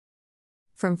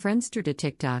From Friendster to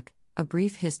TikTok, a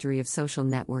brief history of social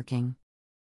networking.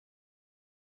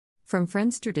 From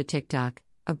Friendster to TikTok,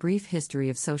 a brief history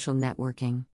of social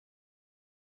networking.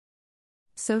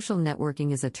 Social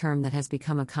networking is a term that has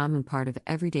become a common part of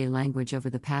everyday language over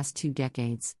the past 2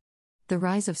 decades. The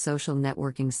rise of social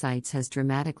networking sites has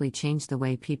dramatically changed the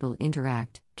way people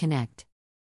interact, connect,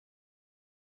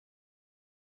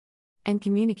 and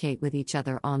communicate with each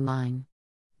other online.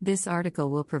 This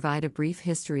article will provide a brief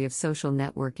history of social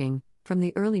networking, from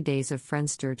the early days of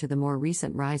Friendster to the more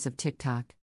recent rise of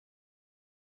TikTok.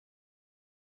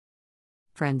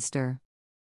 Friendster.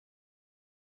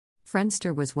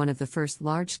 Friendster was one of the first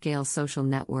large-scale social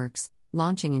networks,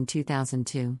 launching in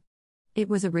 2002. It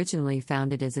was originally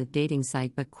founded as a dating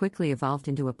site but quickly evolved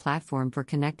into a platform for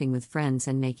connecting with friends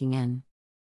and making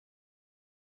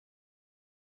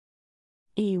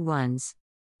E1s.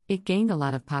 It gained a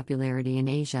lot of popularity in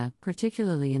Asia,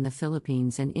 particularly in the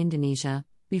Philippines and Indonesia,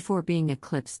 before being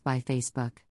eclipsed by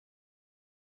Facebook.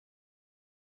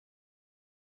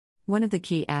 One of the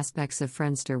key aspects of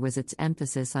Friendster was its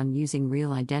emphasis on using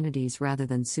real identities rather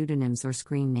than pseudonyms or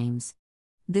screen names.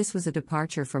 This was a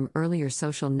departure from earlier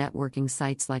social networking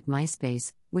sites like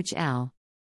MySpace, which allowed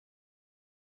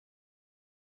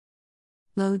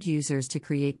users to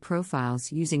create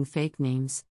profiles using fake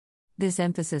names. This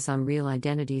emphasis on real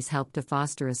identities helped to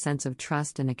foster a sense of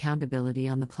trust and accountability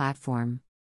on the platform.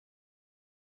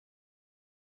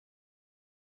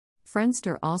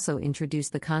 Friendster also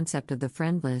introduced the concept of the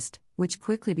friend list, which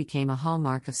quickly became a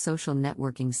hallmark of social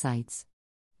networking sites.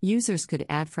 Users could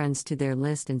add friends to their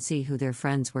list and see who their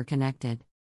friends were connected.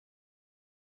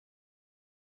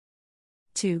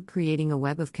 2. Creating a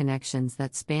web of connections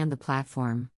that span the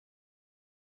platform.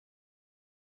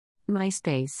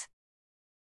 MySpace.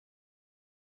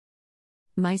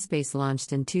 MySpace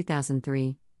launched in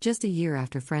 2003, just a year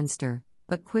after Friendster,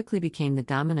 but quickly became the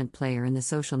dominant player in the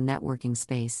social networking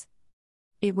space.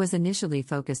 It was initially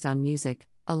focused on music,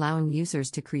 allowing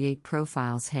users to create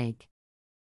profiles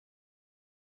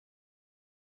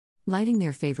lighting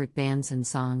their favorite bands and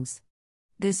songs.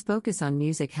 This focus on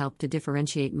music helped to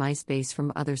differentiate MySpace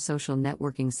from other social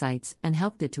networking sites and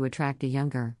helped it to attract a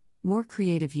younger, more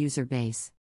creative user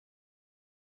base.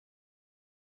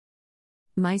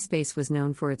 MySpace was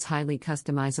known for its highly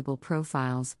customizable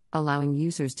profiles, allowing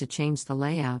users to change the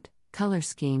layout, color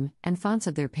scheme, and fonts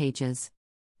of their pages.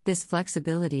 This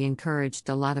flexibility encouraged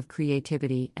a lot of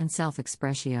creativity and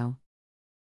self-expression.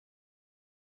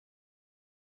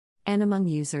 And among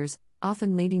users,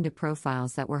 often leading to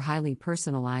profiles that were highly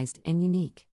personalized and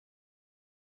unique.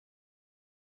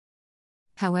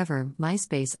 However,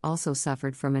 MySpace also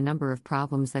suffered from a number of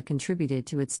problems that contributed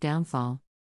to its downfall.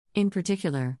 In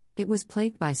particular, it was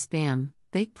plagued by spam,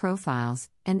 fake profiles,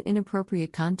 and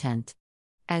inappropriate content.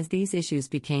 As these issues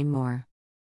became more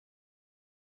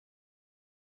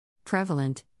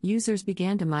prevalent, users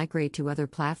began to migrate to other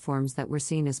platforms that were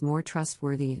seen as more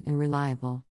trustworthy and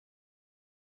reliable.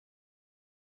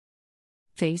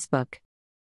 Facebook.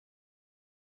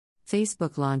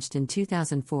 Facebook launched in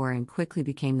 2004 and quickly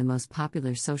became the most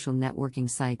popular social networking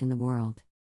site in the world.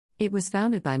 It was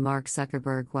founded by Mark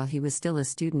Zuckerberg while he was still a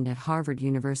student at Harvard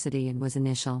University and was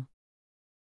initially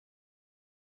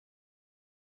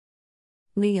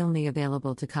only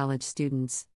available to college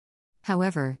students.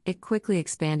 However, it quickly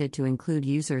expanded to include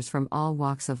users from all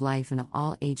walks of life and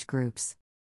all age groups.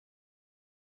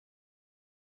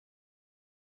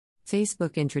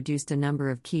 Facebook introduced a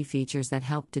number of key features that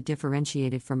helped to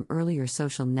differentiate it from earlier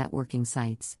social networking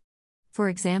sites. For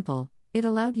example, it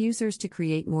allowed users to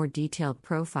create more detailed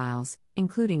profiles,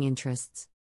 including interests,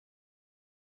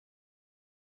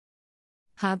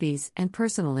 hobbies, and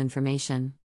personal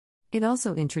information. It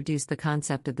also introduced the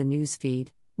concept of the news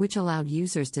feed, which allowed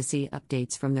users to see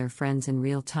updates from their friends in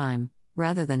real time,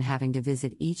 rather than having to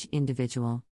visit each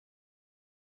individual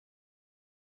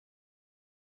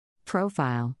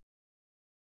profile.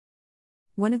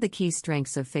 One of the key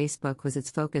strengths of Facebook was its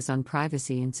focus on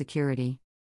privacy and security.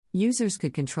 Users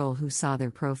could control who saw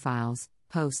their profiles,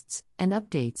 posts, and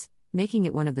updates, making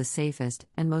it one of the safest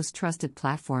and most trusted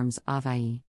platforms of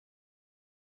IE.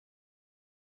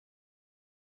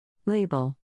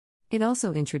 Label. It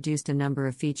also introduced a number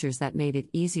of features that made it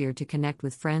easier to connect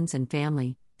with friends and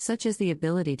family, such as the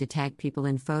ability to tag people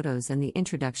in photos and the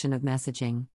introduction of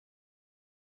messaging.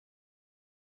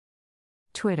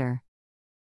 Twitter.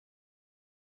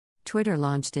 Twitter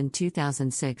launched in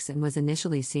 2006 and was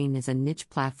initially seen as a niche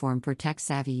platform for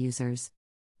tech-savvy users.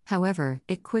 However,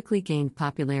 it quickly gained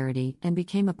popularity and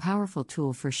became a powerful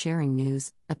tool for sharing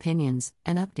news, opinions,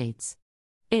 and updates.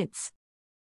 Its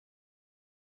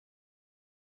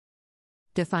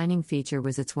Defining feature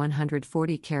was its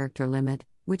 140-character limit,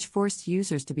 which forced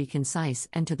users to be concise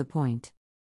and to the point.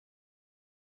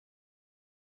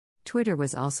 Twitter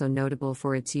was also notable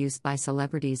for its use by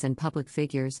celebrities and public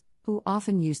figures, who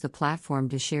often use the platform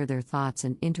to share their thoughts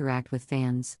and interact with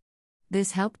fans.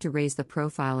 This helped to raise the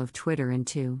profile of Twitter and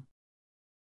to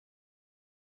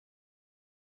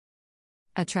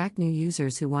attract new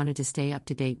users who wanted to stay up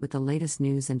to date with the latest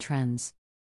news and trends.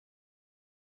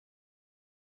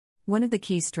 One of the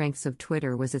key strengths of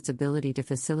Twitter was its ability to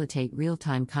facilitate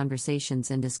real-time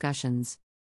conversations and discussions.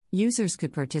 Users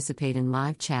could participate in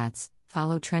live chats,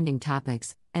 follow trending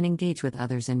topics, and engage with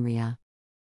others in real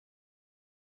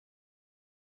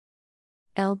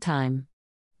time.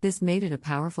 This made it a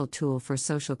powerful tool for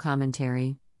social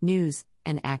commentary, news,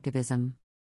 and activism.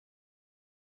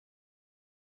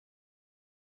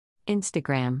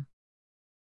 Instagram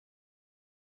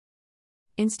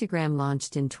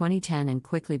launched in 2010 and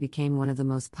quickly became one of the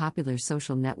most popular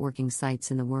social networking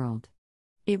sites in the world.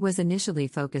 It was initially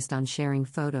focused on sharing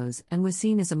photos and was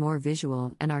seen as a more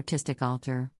visual and artistic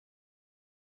alter.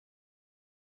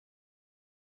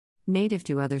 Native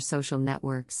to other social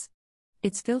networks,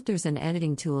 its filters and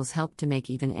editing tools helped to make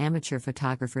even amateur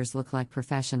photographers look like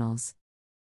professionals.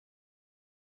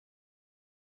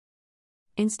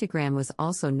 Instagram was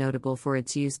also notable for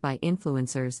its use by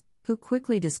influencers, who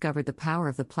quickly discovered the power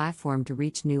of the platform to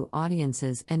reach new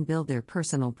audiences and build their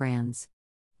personal brands.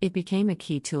 It became a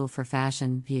key tool for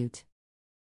fashion, beauty,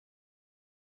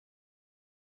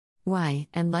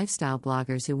 and lifestyle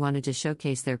bloggers who wanted to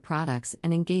showcase their products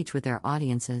and engage with their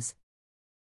audiences.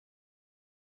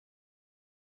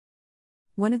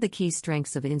 One of the key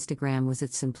strengths of Instagram was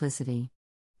its simplicity.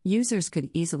 Users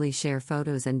could easily share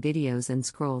photos and videos and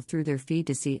scroll through their feed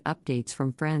to see updates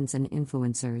from friends and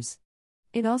influencers.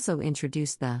 It also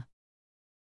introduced the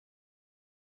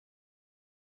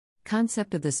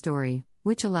concept of the story,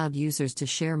 which allowed users to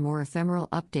share more ephemeral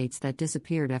updates that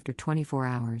disappeared after 24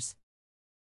 hours.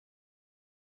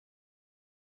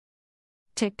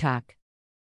 TikTok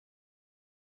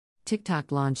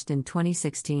launched in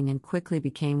 2016 and quickly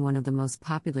became one of the most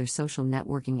popular social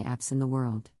networking apps in the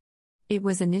world. It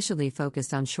was initially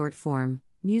focused on short-form,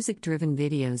 music-driven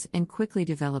videos and quickly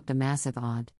developed a massive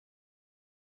audience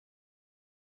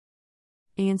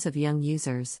of young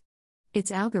users.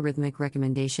 Its algorithmic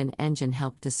recommendation engine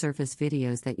helped to surface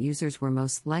videos that users were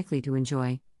most likely to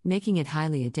enjoy, making it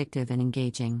highly addictive and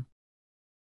engaging.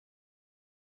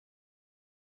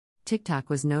 TikTok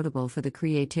was notable for the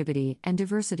creativity and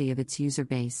diversity of its user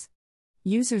base.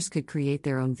 Users could create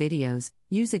their own videos,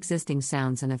 use existing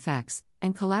sounds and effects,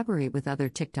 and collaborate with other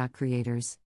TikTok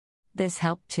creators. This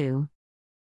helped to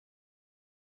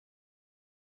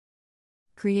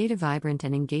create a vibrant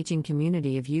and engaging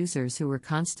community of users who were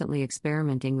constantly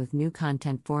experimenting with new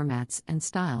content formats and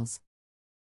styles.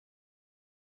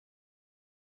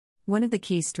 One of the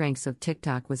key strengths of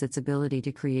TikTok was its ability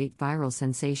to create viral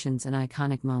sensations and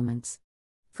iconic moments.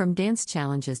 From dance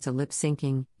challenges to lip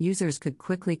syncing, users could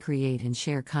quickly create and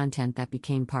share content that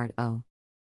became part of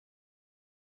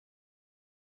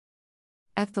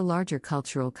the larger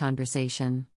cultural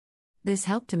conversation. This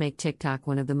helped to make TikTok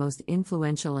one of the most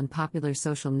influential and popular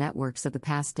social networks of the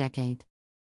past decade.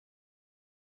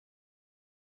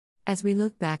 As we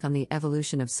look back on the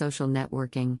evolution of social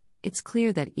networking, it's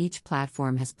clear that each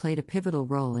platform has played a pivotal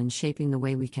role in shaping the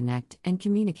way we connect and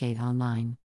communicate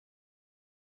online.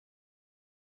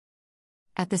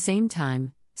 At the same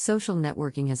time, social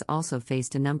networking has also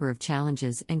faced a number of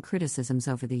challenges and criticisms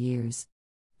over the years.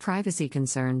 Privacy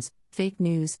concerns, fake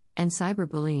news, and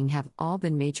cyberbullying have all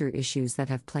been major issues that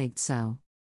have plagued social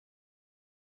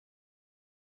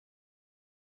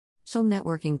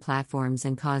networking platforms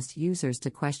and caused users to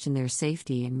question their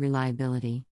safety and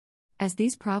reliability. As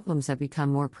these problems have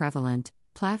become more prevalent,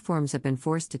 platforms have been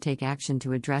forced to take action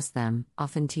to address them,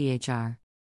 often through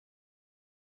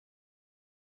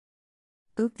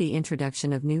the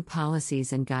introduction of new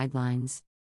policies and guidelines.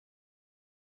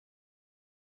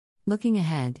 Looking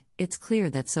ahead, it's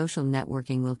clear that social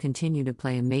networking will continue to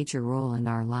play a major role in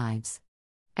our lives.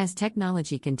 As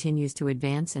technology continues to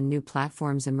advance and new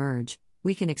platforms emerge,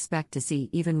 we can expect to see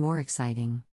even more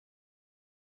exciting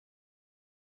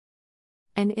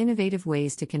and innovative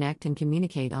ways to connect and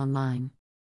communicate online.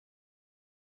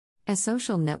 As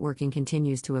social networking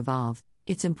continues to evolve,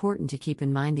 it's important to keep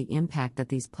in mind the impact that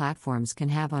these platforms can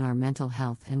have on our mental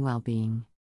health and well-being.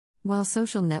 While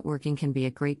social networking can be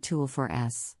a great tool for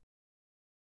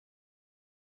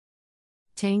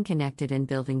staying connected and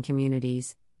building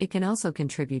communities, it can also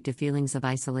contribute to feelings of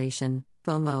isolation,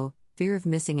 FOMO, fear of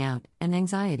missing out, and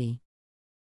anxiety.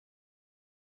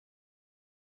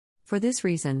 For this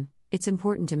reason, it's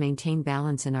important to maintain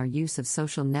balance in our use of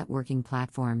social networking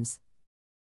platforms.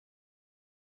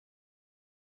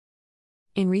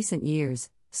 In recent years,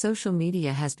 social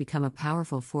media has become a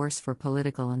powerful force for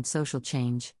political and social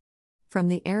change. From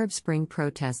the Arab Spring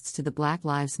protests to the Black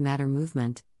Lives Matter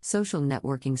movement, social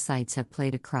networking sites have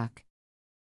played a crucial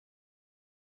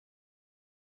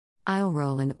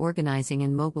role in organizing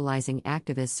and mobilizing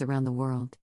activists around the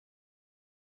world.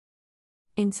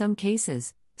 In some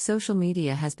cases, social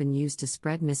media has been used to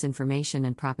spread misinformation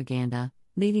and propaganda,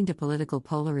 leading to political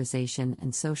polarization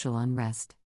and social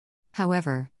unrest.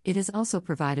 However, it has also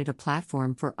provided a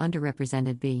platform for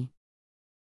underrepresented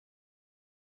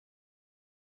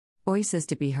voices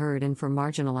to be heard and for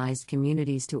marginalized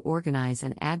communities to organize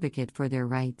and advocate for their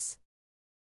rights.